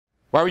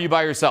Why were you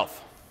by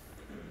yourself?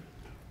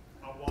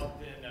 I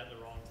walked in at the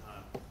wrong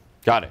time.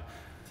 Got it.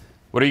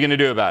 What are you going to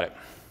do about it?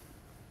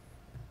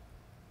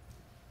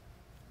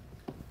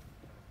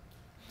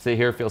 Sit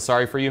here, feel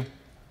sorry for you?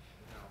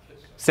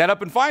 Stand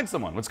up and find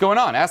someone. What's going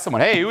on? Ask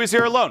someone, hey, who is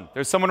here alone?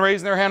 There's someone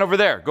raising their hand over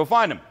there. Go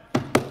find them.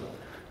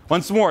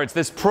 Once more, it's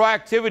this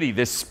proactivity,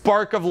 this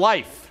spark of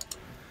life.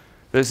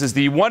 This is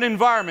the one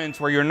environment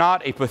where you're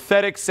not a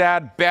pathetic,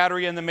 sad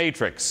battery in the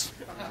matrix.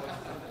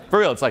 For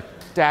real, it's like,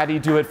 Daddy,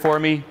 do it for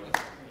me.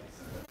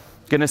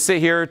 Gonna sit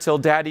here till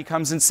Daddy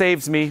comes and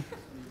saves me.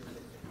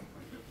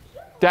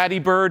 Daddy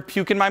bird,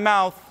 puke in my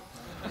mouth.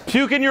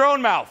 Puke in your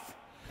own mouth.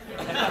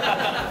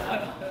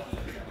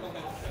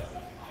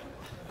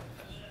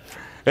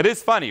 It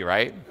is funny,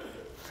 right?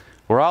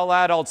 We're all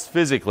adults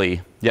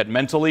physically, yet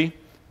mentally,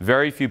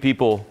 very few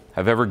people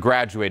have ever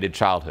graduated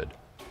childhood.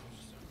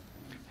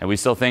 And we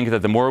still think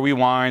that the more we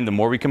whine, the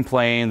more we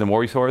complain, the more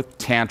we throw a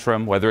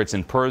tantrum, whether it's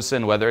in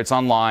person, whether it's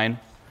online,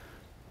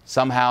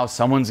 somehow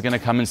someone's going to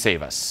come and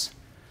save us.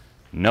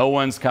 No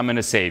one's coming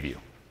to save you.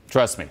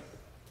 Trust me.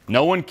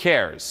 No one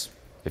cares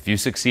if you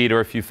succeed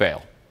or if you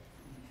fail.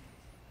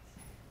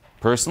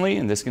 Personally,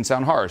 and this can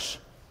sound harsh,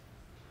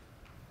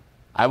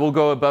 I will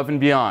go above and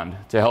beyond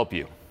to help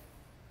you.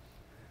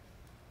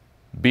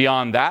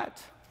 Beyond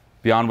that,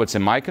 beyond what's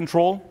in my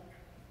control,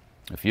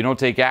 if you don't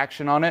take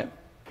action on it,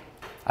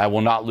 I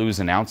will not lose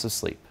an ounce of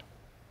sleep.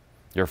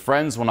 Your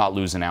friends will not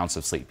lose an ounce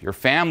of sleep. Your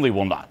family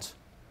will not.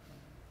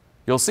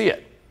 You'll see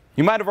it.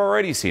 You might have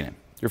already seen it.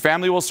 Your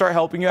family will start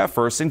helping you at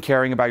first and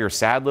caring about your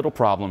sad little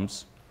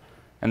problems.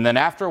 And then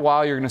after a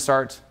while, you're going to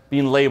start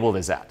being labeled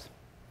as that.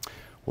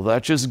 Well,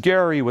 that's just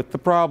Gary with the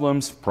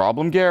problems.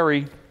 Problem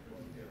Gary.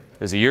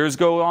 As the years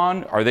go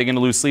on, are they going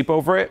to lose sleep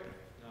over it?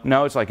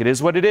 No, it's like it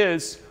is what it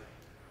is.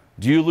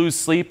 Do you lose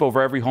sleep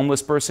over every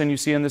homeless person you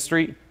see in the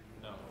street?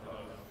 No.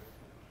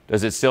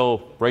 Does it still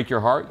break your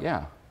heart?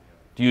 Yeah.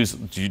 Do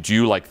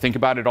you like think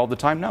about it all the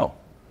time? No.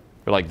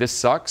 You're like, this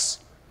sucks,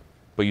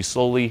 but you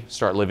slowly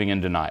start living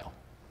in denial.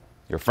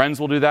 Your friends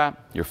will do that.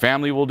 Your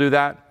family will do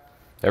that.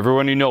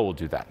 Everyone you know will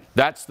do that.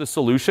 That's the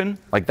solution.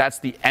 Like, that's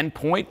the end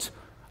point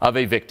of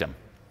a victim.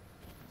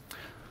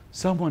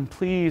 Someone,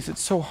 please,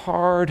 it's so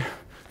hard.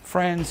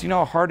 Friends, you know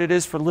how hard it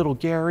is for little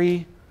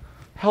Gary?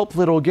 Help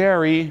little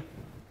Gary.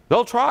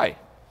 They'll try.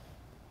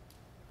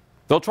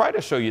 They'll try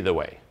to show you the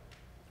way.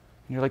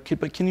 And you're like,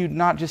 but can you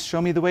not just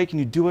show me the way? Can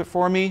you do it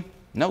for me?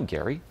 No,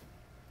 Gary.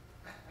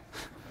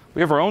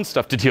 We have our own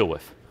stuff to deal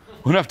with.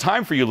 We don't have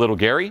time for you, little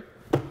Gary.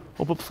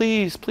 Oh, but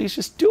please, please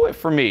just do it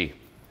for me.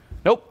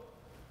 Nope.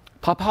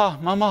 Papa,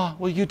 Mama,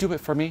 will you do it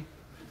for me?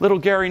 Little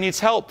Gary needs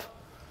help.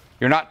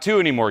 You're not two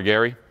anymore,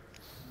 Gary.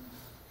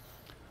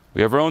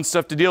 We have our own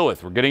stuff to deal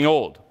with. We're getting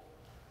old.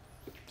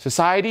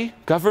 Society,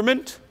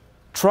 government,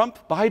 Trump,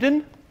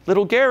 Biden,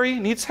 little Gary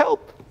needs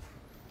help.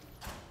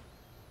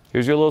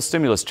 Here's your little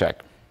stimulus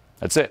check.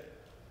 That's it.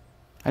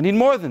 I need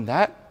more than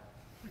that.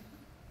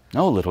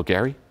 No, little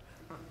Gary.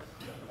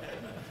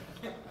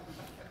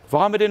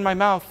 Vomit in my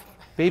mouth,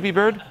 baby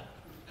bird.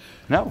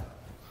 No.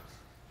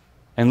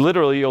 And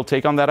literally, you'll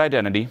take on that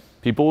identity.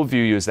 People will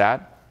view you as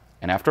that.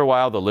 And after a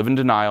while, they'll live in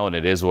denial, and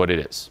it is what it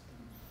is.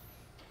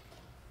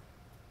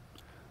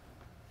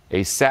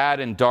 A sad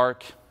and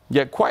dark,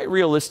 yet quite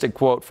realistic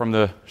quote from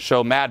the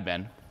show Mad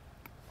Men.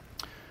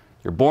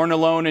 You're born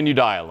alone and you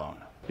die alone.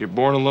 You're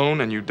born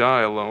alone and you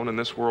die alone, and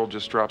this world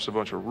just drops a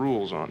bunch of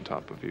rules on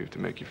top of you to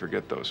make you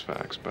forget those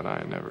facts, but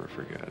I never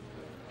forget.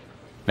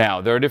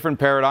 Now, there are different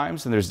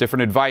paradigms, and there's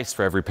different advice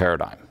for every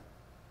paradigm.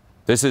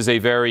 This is a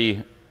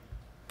very,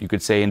 you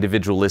could say,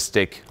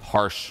 individualistic,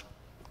 harsh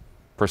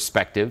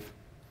perspective.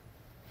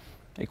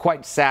 A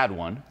quite sad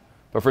one.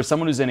 But for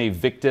someone who's in a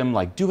victim,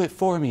 like, do it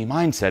for me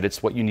mindset,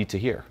 it's what you need to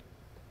hear.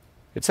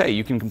 It's, hey,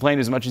 you can complain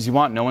as much as you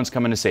want. No one's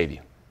coming to save you.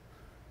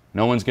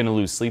 No one's going to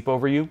lose sleep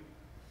over you.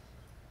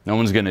 No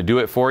one's going to do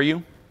it for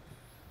you.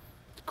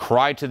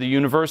 Cry to the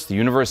universe. The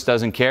universe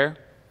doesn't care.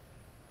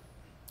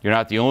 You're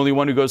not the only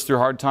one who goes through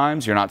hard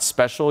times. You're not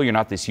special. You're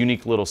not this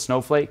unique little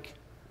snowflake.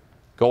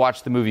 Go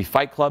watch the movie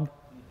Fight Club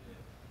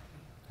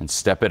and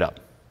step it up.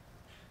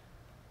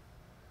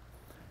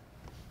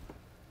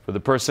 For the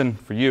person,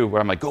 for you,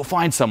 where I'm like, go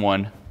find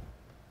someone,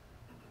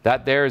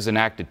 that there is an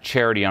act of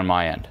charity on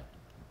my end.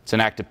 It's an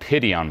act of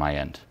pity on my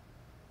end.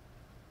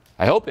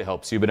 I hope it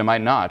helps you, but it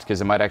might not, because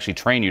it might actually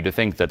train you to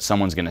think that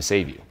someone's going to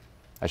save you.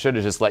 I should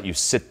have just let you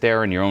sit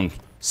there in your own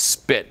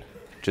spit,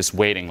 just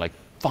waiting, like,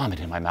 vomit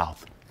in my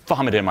mouth,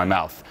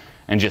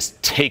 and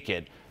just take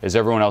it as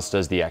everyone else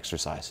does the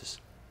exercises.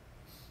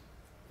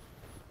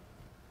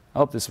 I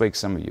hope this wakes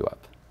some of you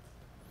up.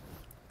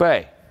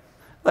 But hey,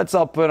 let's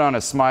all put on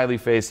a smiley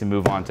face and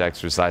move on to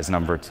exercise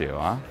number 2,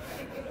 huh?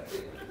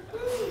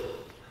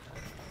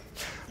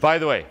 By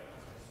the way,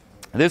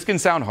 this can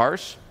sound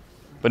harsh,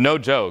 but no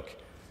joke,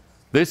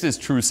 this is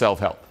true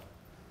self-help.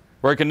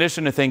 We're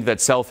conditioned to think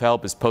that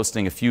self-help is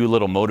posting a few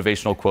little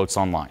motivational quotes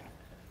online.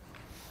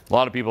 A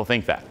lot of people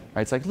think that,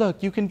 right? It's like,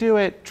 look, you can do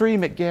it.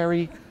 Dream it,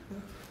 Gary.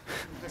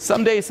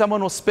 Someday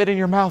someone will spit in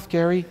your mouth,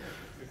 Gary.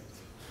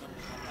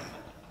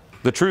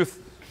 The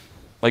truth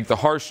like the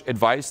harsh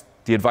advice,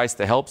 the advice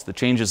that helps, that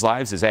changes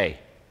lives is, hey,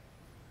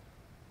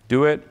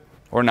 do it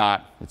or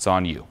not, it's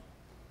on you.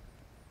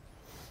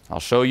 I'll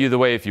show you the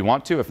way if you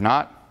want to. If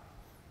not,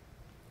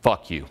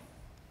 fuck you.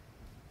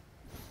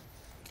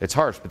 It's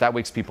harsh, but that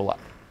wakes people up.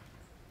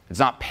 It's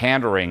not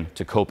pandering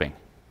to coping.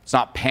 It's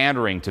not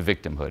pandering to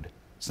victimhood.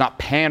 It's not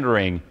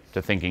pandering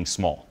to thinking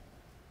small.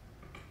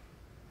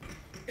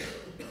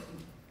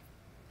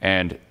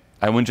 And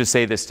I wouldn't just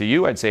say this to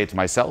you, I'd say it to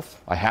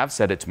myself. I have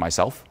said it to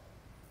myself.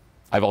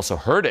 I've also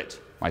heard it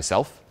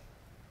myself.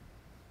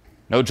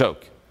 No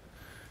joke.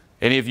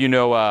 Any of you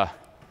know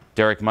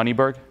Derek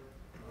Moneyberg?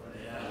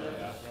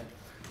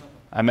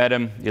 I met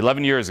him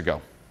 11 years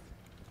ago.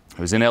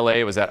 I was in LA,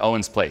 I was at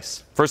Owen's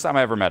place. First time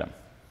I ever met him.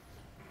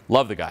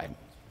 Love the guy.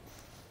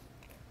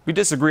 We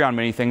disagree on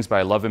many things, but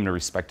I love him and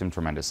respect him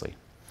tremendously.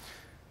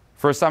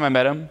 First time I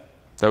met him,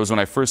 that was when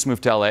I first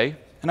moved to LA,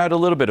 and I had a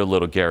little bit of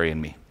little Gary in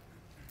me.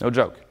 No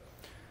joke.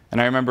 And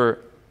I remember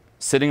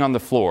sitting on the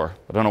floor,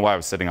 I don't know why I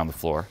was sitting on the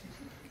floor,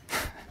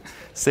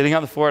 sitting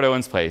on the floor at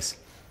Owen's place,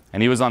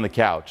 and he was on the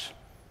couch.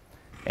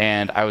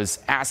 And I was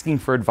asking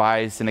for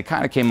advice, and it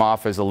kind of came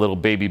off as a little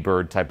baby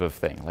bird type of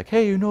thing. Like,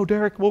 hey, you know,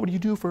 Derek, what would you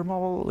do for him?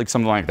 Like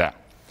something like that.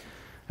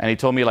 And he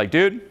told me, like,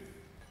 dude,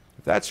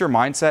 if that's your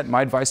mindset,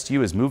 my advice to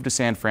you is move to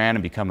San Fran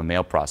and become a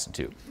male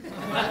prostitute.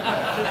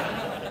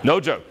 No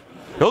joke.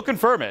 He'll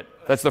confirm it.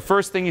 That's the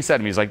first thing he said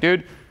to me. He's like,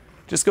 dude,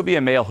 just go be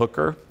a male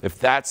hooker. If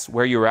that's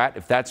where you're at,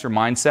 if that's your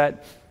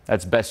mindset,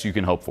 that's best you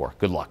can hope for.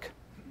 Good luck.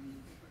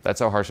 That's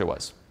how harsh it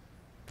was.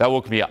 That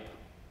woke me up.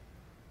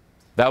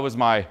 That was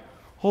my,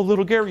 oh,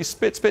 little Gary,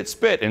 spit, spit,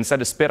 spit. And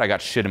instead of spit, I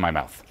got shit in my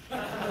mouth.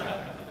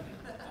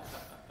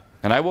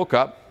 And I woke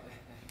up,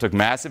 took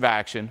massive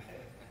action,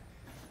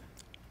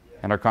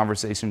 and our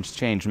conversations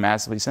changed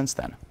massively since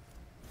then.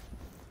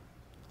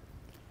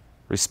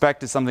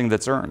 Respect is something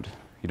that's earned.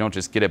 You don't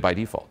just get it by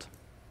default.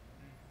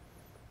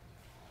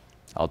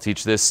 I'll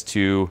teach this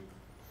to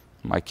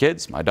my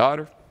kids, my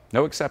daughter,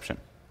 no exception.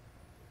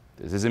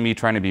 This isn't me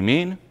trying to be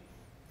mean.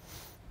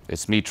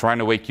 It's me trying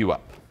to wake you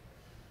up.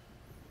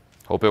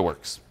 Hope it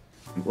works.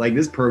 Like,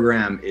 this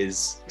program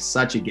is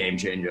such a game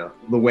changer.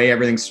 The way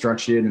everything's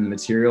structured and the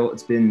material,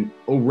 it's been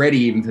already,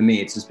 even for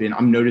me, it's just been,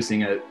 I'm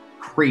noticing a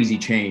crazy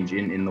change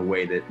in the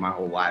way that my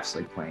whole life's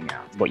like playing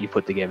out. What you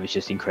put together is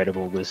just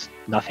incredible. There's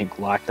nothing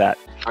like that.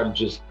 I've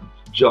just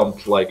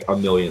jumped like a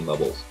million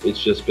levels.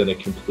 It's just been a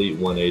complete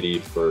 180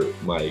 for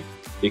my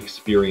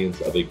experience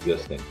of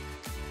existing.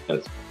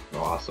 That's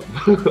awesome.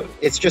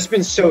 It's just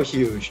been so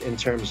huge in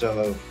terms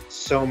of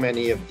so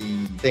many of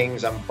the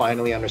things I'm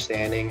finally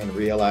understanding and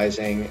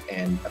realizing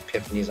and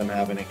epiphanies I'm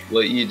having.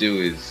 What you do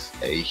is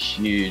a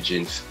huge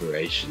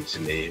inspiration to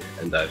me,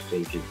 and I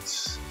think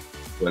it's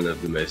one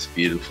of the most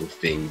beautiful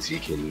things you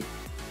can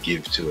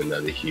give to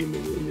another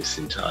human in this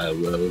entire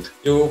world.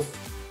 You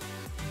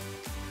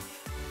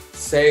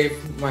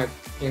saved my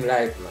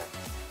life,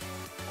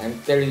 man.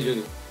 I'm telling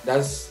you,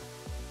 this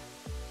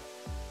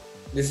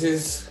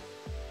is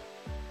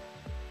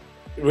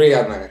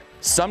real, man.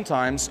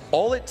 Sometimes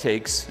all it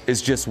takes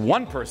is just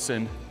one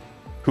person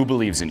who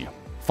believes in you.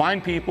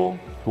 Find people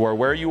who are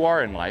where you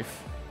are in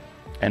life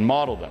and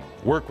model them,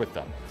 work with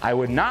them. I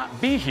would not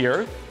be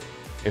here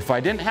if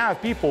I didn't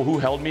have people who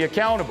held me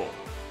accountable.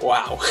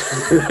 Wow.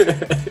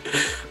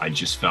 I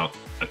just felt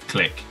a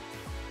click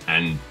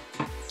and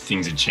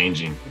things are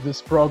changing.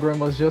 This program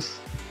was just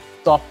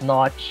top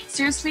notch.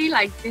 Seriously,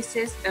 like, this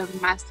is a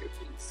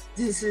masterpiece.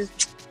 This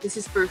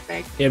is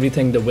perfect.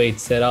 Everything, the way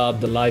it's set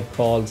up, the live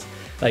calls,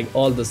 like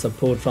all the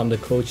support from the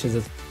coaches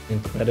is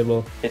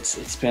incredible.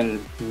 It's been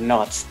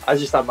nuts. I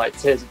just had my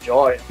tears of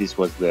joy. This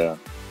was the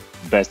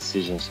best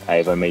decisions I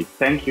ever made.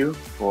 Thank you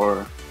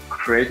for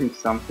creating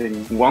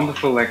something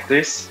wonderful like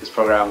this. This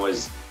program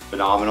was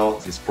phenomenal.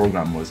 This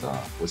program was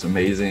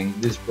amazing.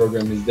 This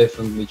program has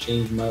definitely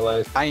changed my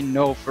life. I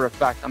know for a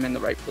fact I'm in the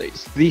right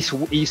place. This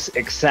is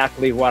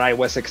exactly what I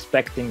was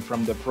expecting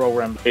from the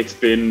program. It's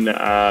been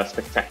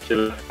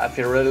spectacular. I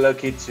feel really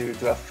lucky to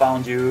have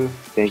found you.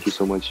 Thank you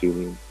so much,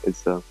 Julien.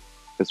 It's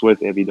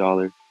worth every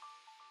dollar.